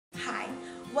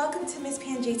Welcome to Ms.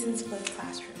 Panjaitan's Flipped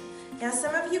Classroom. Now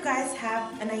some of you guys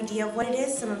have an idea of what it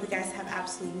is, some of you guys have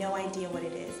absolutely no idea what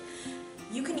it is.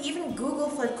 You can even Google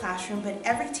Flipped Classroom, but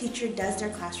every teacher does their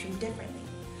classroom differently.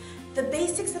 The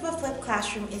basics of a flipped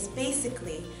classroom is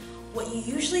basically what you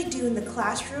usually do in the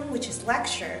classroom, which is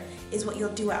lecture, is what you'll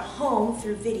do at home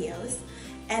through videos.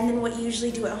 And then what you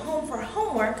usually do at home for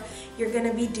homework, you're going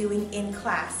to be doing in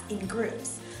class, in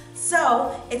groups.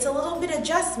 So it's a little bit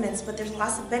adjustments, but there's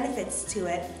lots of benefits to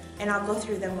it, and I'll go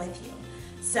through them with you.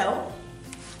 So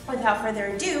without further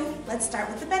ado, let's start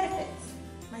with the benefits.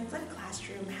 My flipped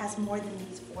classroom has more than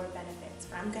these 4 benefits,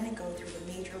 but I'm going to go through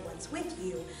the major ones with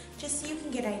you just so you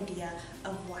can get an idea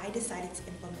of why I decided to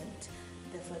implement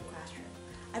the flipped classroom.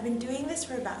 I've been doing this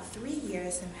for about 3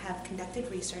 years and have conducted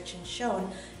research and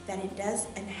shown that it does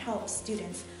and helps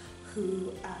students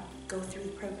who go through the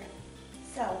program.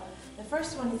 So the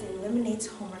first one is it eliminates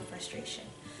homework frustration.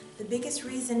 The biggest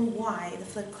reason why the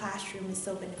flipped classroom is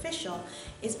so beneficial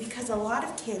is because a lot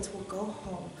of kids will go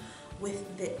home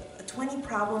with the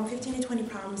 15 to 20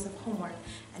 problems of homework,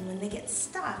 and when they get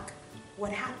stuck,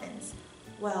 what happens?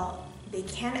 Well, they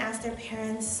can ask their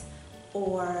parents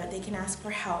or they can ask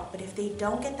for help, but if they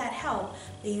don't get that help,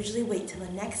 they usually wait till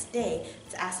the next day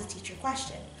to ask the teacher a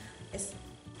question.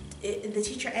 The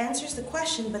teacher answers the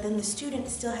question, but then the student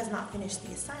still has not finished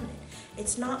the assignment.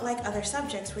 It's not like other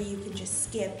subjects where you can just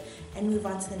skip and move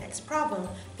on to the next problem.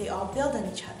 They all build on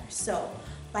each other. So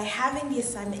by having the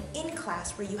assignment in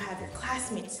class where you have your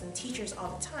classmates and teachers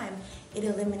all the time, it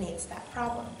eliminates that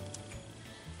problem.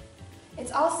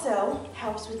 It also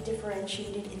helps with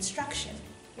differentiated instruction.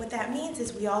 What that means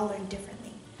is we all learn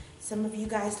differently. Some of you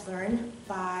guys learn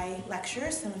by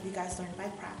lectures, some of you guys learn by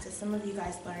practice, some of you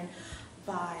guys learn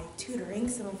by tutoring,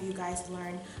 some of you guys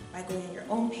learn by going at your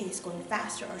own pace, going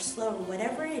faster or slower,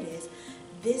 whatever it is.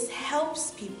 This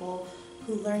helps people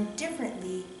who learn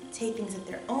differently take things at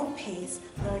their own pace,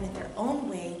 learn at their own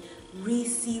way,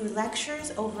 re-see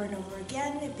lectures over and over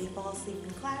again. If they fall asleep in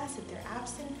class, if they're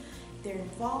absent, if they're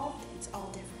involved, it's all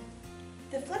different.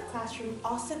 The flipped classroom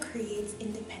also creates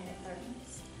independent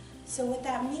learners. So what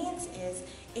that means is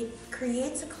it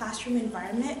creates a classroom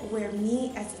environment where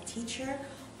me as a teacher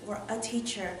or a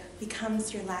teacher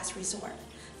becomes your last resort.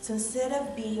 So instead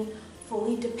of being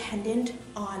fully dependent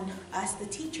on us, the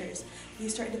teachers, you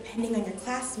start depending on your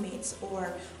classmates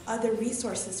or other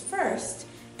resources first,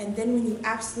 and then when you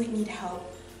absolutely need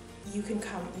help, you can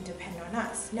come and depend on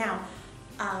us. Now,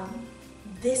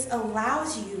 this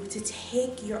allows you to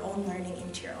take your own learning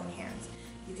into your own hands.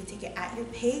 You can take it at your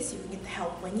pace, you can get the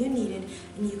help when you need it,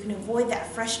 and you can avoid that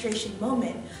frustration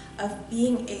moment of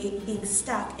being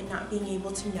stuck and not being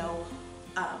able to know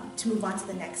to move on to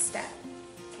the next step.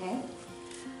 Okay?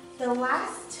 The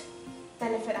last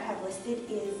benefit I have listed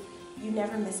is you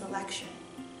never miss a lecture.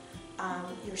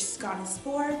 You're gone in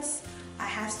sports. I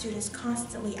have students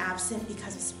constantly absent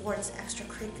because of sports,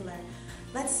 extracurricular.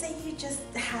 Let's say you just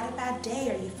had a bad day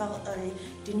or you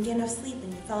didn't get enough sleep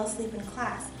and you fell asleep in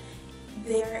class.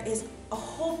 There is a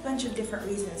whole bunch of different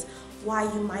reasons why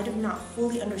you might have not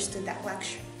fully understood that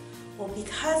lecture. Well,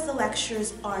 because the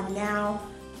lectures are now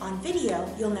on video,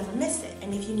 you'll never miss it.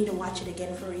 And if you need to watch it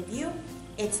again for review,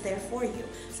 it's there for you.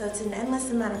 So it's an endless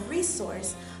amount of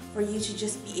resource for you to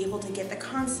just be able to get the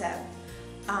concept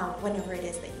whenever it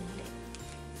is that you need it.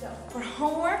 So for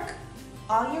homework,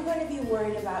 all you're going to be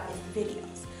worried about is the videos.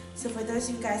 So for those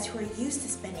of you guys who are used to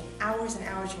spending hours and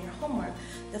hours on your homework,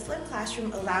 the flipped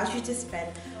classroom allows you to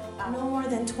spend no more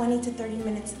than 20 to 30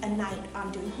 minutes a night on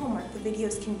doing homework. The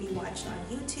videos can be watched on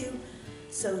YouTube,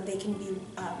 so they can be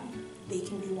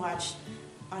watched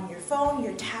on your phone,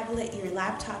 your tablet, your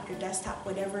laptop, your desktop,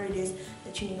 whatever it is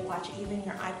that you need to watch, even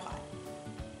your iPod.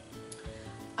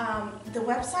 The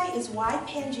website is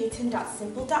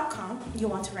ypanjaitan.simple.com. You'll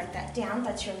want to write that down.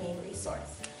 That's your main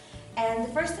resource. And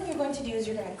the first thing you're going to do is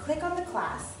you're going to click on the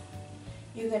class.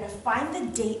 You're going to find the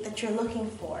date that you're looking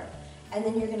for, and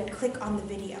then you're going to click on the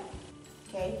video.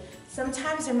 Okay?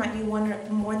 Sometimes there might be one or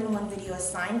more than one video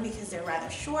assigned because they're rather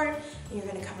short, and you're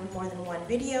going to cover more than one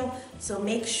video. So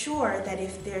make sure that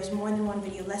if there's more than one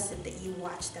video listed, that you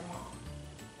watch them all.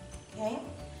 Okay?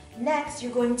 Next,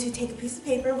 you're going to take a piece of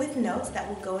paper with notes that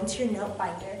will go into your note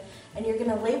binder, and you're going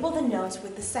to label the notes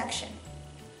with the section.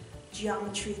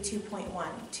 Geometry 2.1,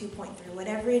 2.3,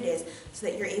 whatever it is, so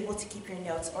that you're able to keep your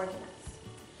notes organized.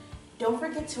 Don't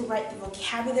forget to write the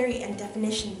vocabulary and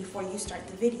definition before you start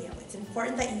the video. It's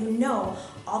important that you know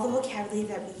all the vocabulary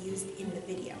that we used in the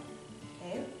video.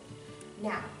 Okay?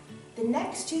 Now, the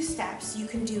next 2 steps you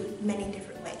can do many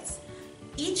different ways.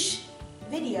 Each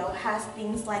video has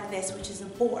things like this, which is a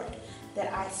board that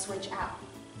I switch out.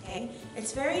 okay?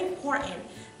 It's very important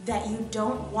that you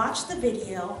don't watch the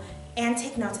video and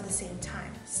take notes at the same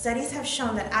time. Studies have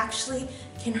shown that actually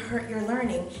can hurt your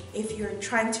learning if you're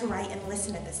trying to write and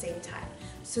listen at the same time.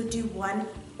 So do one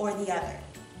or the other,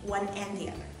 one and the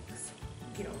other.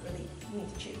 You don't really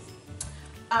need to choose.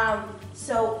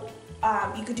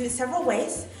 You could do it several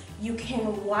ways. You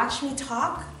can watch me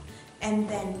talk and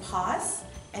then pause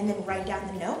and then write down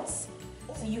the notes.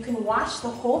 So you can watch the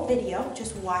whole video,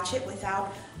 just watch it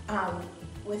without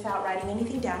writing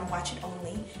anything down, watch it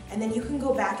only, and then you can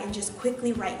go back and just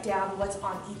quickly write down what's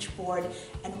on each board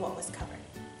and what was covered.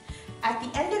 At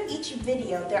the end of each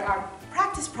video, there are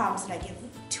practice problems that I give,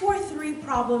 2 or 3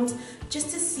 problems just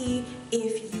to see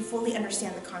if you fully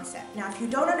understand the concept. Now, if you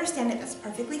don't understand it, that's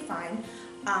perfectly fine.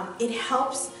 It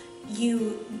helps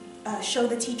you show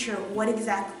the teacher where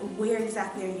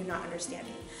exactly are you not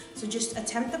understanding. So just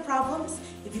attempt the problems.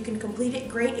 If you can complete it,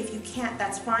 great. If you can't,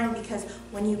 that's fine, because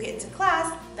when you get into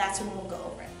class, that's when we'll go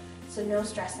over it. So no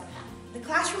stress on that. The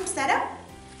classroom setup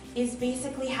is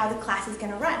basically how the class is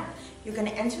going to run. You're going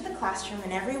to enter the classroom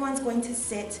and everyone's going to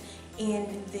sit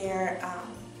in their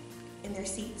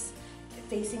seats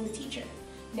facing the teacher.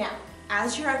 Now,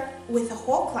 as you're with the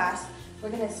whole class, we're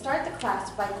going to start the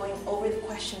class by going over the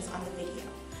questions on the video.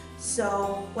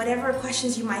 So whatever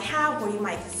questions you might have, where you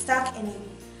might get stuck, any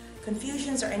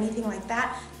confusions or anything like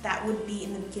that, that would be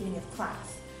in the beginning of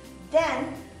class.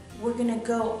 Then we're going to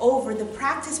go over the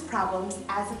practice problems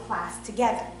as a class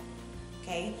together,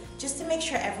 okay? Just to make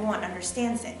sure everyone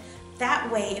understands it.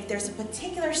 That way, if there's a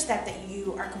particular step that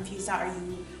you are confused at or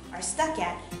you are stuck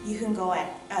at, you can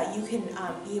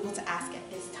be able to ask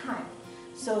at this time.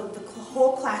 So the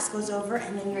whole class goes over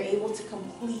and then you're able to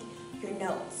complete your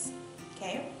notes,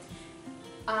 okay?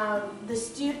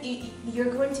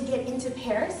 You're going to get into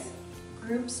pairs,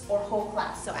 groups, or whole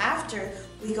class. So after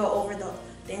we go over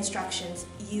the instructions,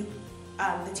 the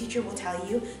teacher will tell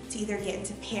you to either get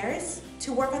into pairs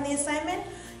to work on the assignment.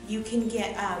 You can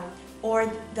get,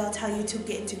 or they'll tell you to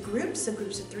get into groups, so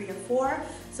groups of 3 or 4.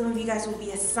 Some of you guys will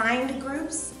be assigned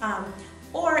groups,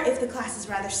 or if the class is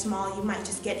rather small, you might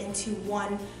just get into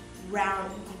one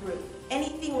round group.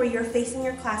 Anything where you're facing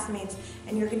your classmates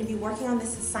and you're going to be working on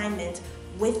this assignment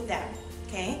with them,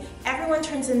 okay? Everyone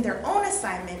turns in their own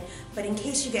assignment, but in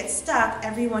case you get stuck,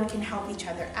 everyone can help each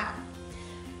other out.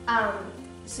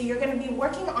 So you're going to be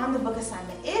working on the book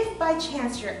assignment. If by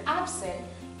chance you're absent,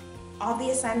 all the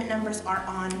assignment numbers are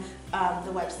on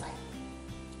the website.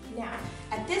 Now,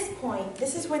 at this point,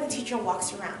 this is where the teacher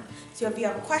walks around. So if you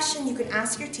have a question, you can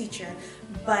ask your teacher,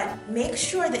 but make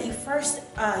sure that you first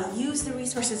use the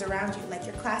resources around you, like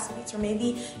your classmates, or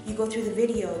maybe you go through the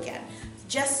video again,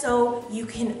 just so you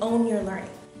can own your learning.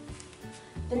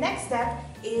 The next step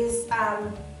is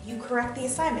you correct the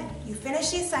assignment. You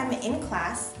finish the assignment in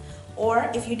class,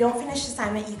 or if you don't finish the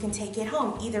assignment, you can take it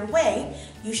home. Either way,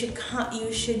 you should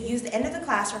use the end of the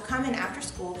class or come in after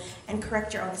school and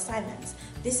correct your own assignments.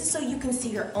 This is so you can see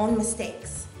your own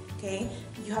mistakes, okay?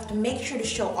 You have to make sure to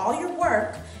show all your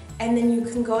work, and then you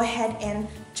can go ahead and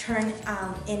turn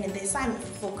in the assignment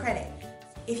for full credit.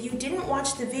 If you didn't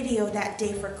watch the video that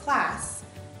day for class,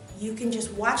 you can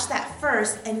just watch that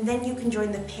first, and then you can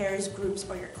join the pairs, groups,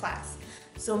 or your class.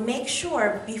 So make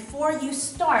sure before you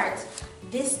start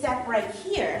this step right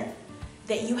here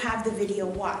that you have the video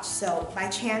watched. So by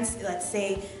chance, let's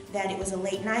say that it was a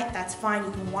late night, that's fine,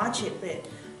 you can watch it, but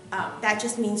that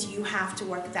just means you have to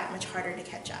work that much harder to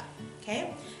catch up,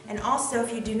 okay? And also,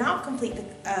 if you do not complete the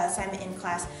assignment in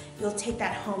class, you'll take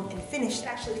that home and finish it.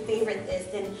 Actually favorite this,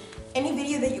 then any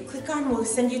video that you click on will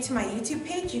send you to my YouTube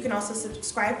page. You can also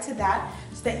subscribe to that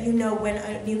so that you know when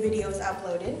a new video is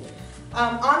uploaded.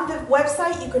 On the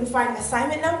website, you can find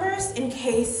assignment numbers in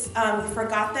case you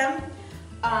forgot them.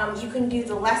 You can do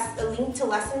the link to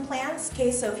lesson plans, okay?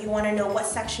 So if you want to know what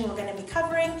section we're going to be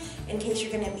covering, in case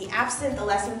you're going to be absent, the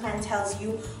lesson plan tells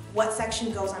you what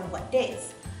section goes on what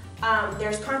days.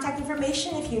 There's contact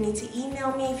information if you need to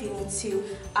email me, if you need to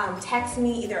text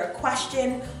me either a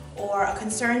question or a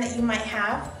concern that you might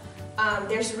have.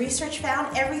 There's research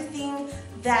found. Everything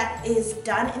that is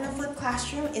done in the flipped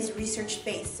classroom is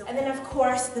research-based. And then of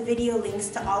course the video links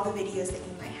to all the videos that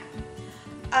you might have.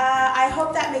 I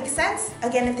hope that makes sense.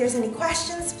 Again, if there's any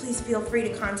questions, please feel free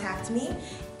to contact me,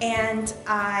 and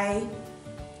I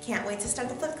can't wait to start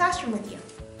the flipped classroom with you.